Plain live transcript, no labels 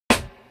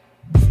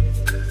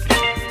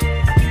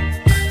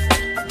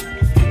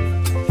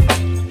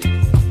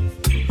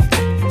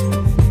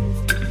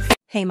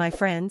Hey my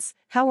friends,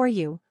 how are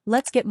you?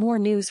 Let's get more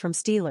news from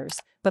Steelers,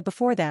 but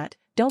before that,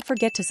 don't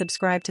forget to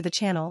subscribe to the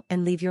channel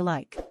and leave your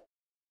like.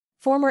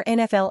 Former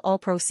NFL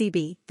All-Pro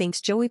CB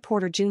thinks Joey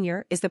Porter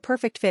Jr. is the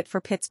perfect fit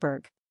for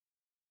Pittsburgh.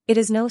 It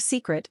is no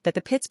secret that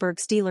the Pittsburgh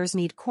Steelers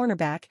need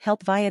cornerback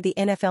help via the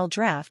NFL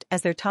draft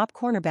as their top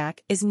cornerback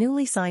is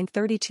newly signed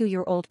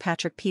 32-year-old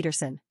Patrick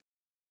Peterson.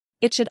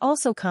 It should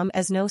also come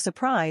as no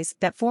surprise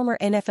that former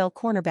NFL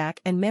cornerback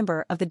and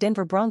member of the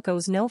Denver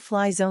Broncos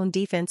no-fly zone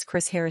defense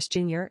Chris Harris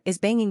Jr. is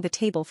banging the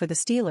table for the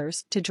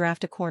Steelers to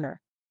draft a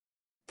corner.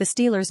 The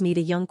Steelers need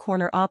a young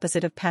corner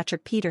opposite of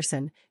Patrick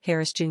Peterson,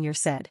 Harris Jr.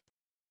 said.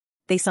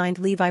 They signed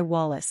Levi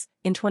Wallace.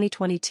 In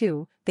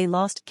 2022, they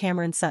lost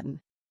Cameron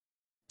Sutton.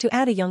 To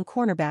add a young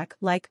cornerback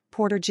like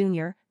Porter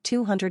Jr.,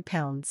 200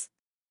 pounds.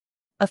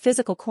 A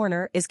physical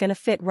corner is gonna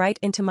fit right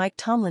into Mike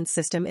Tomlin's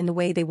system in the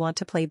way they want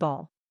to play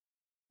ball.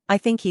 I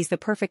think he's the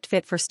perfect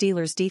fit for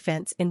Steelers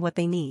defense in what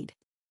they need.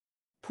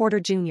 Porter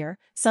Jr.,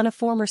 son of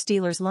former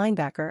Steelers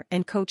linebacker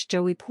and coach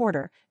Joey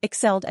Porter,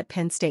 excelled at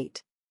Penn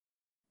State.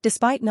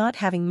 Despite not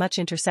having much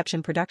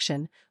interception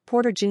production,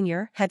 Porter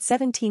Jr. had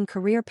 17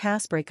 career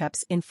pass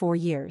breakups in 4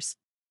 years.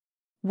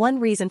 One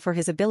reason for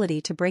his ability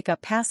to break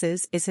up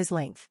passes is his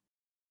length.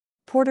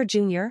 Porter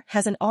Jr.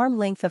 has an arm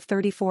length of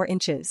 34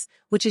 inches,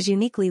 which is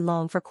uniquely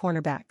long for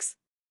cornerbacks.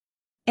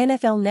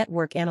 NFL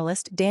Network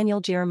analyst Daniel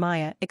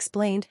Jeremiah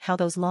explained how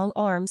those long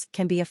arms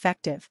can be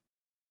effective.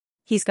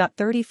 He's got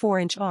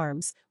 34-inch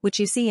arms, which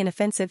you see in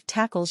offensive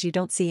tackles you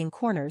don't see in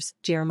corners,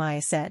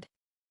 Jeremiah said.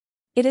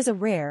 It is a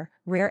rare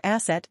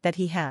asset that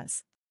he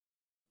has.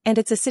 And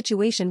it's a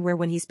situation where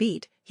when he's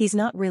beat, he's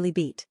not really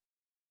beat.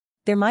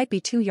 There might be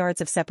 2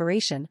 yards of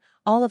separation,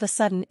 all of a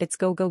sudden it's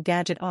go-go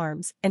gadget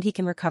arms and he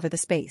can recover the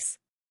space.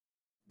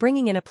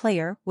 Bringing in a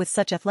player with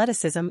such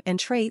athleticism and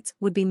traits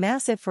would be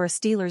massive for a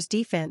Steelers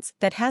defense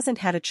that hasn't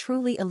had a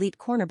truly elite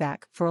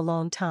cornerback for a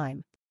long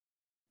time.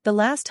 The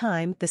last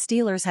time the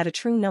Steelers had a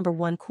true number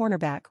 1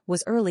 cornerback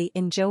was early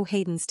in Joe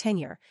Hayden's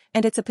tenure,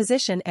 and it's a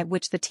position at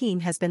which the team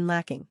has been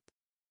lacking.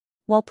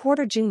 While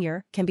Porter Jr.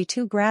 can be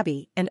too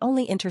grabby and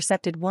only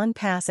intercepted 1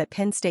 pass at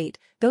Penn State,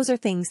 those are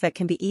things that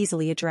can be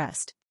easily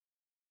addressed.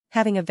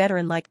 Having a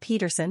veteran like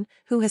Peterson,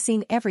 who has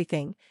seen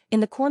everything,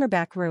 in the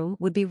cornerback room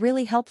would be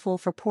really helpful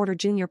for Porter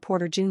Jr.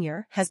 Porter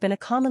Jr. has been a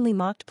commonly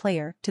mocked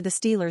player to the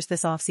Steelers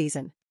this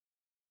offseason.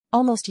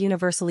 Almost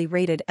universally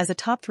rated as a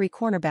top 3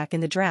 cornerback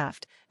in the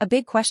draft, a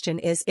big question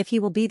is if he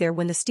will be there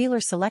when the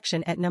Steelers'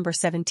 selection at number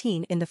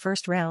 17 in the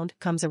first round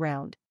comes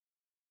around.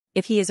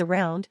 If he is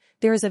around,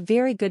 there is a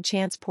very good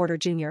chance Porter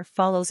Jr.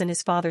 follows in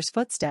his father's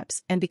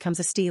footsteps and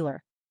becomes a Steeler.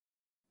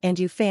 And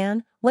you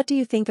fan, what do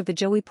you think of the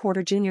Joey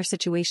Porter Jr.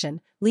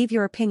 situation? Leave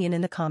your opinion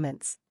in the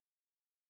comments.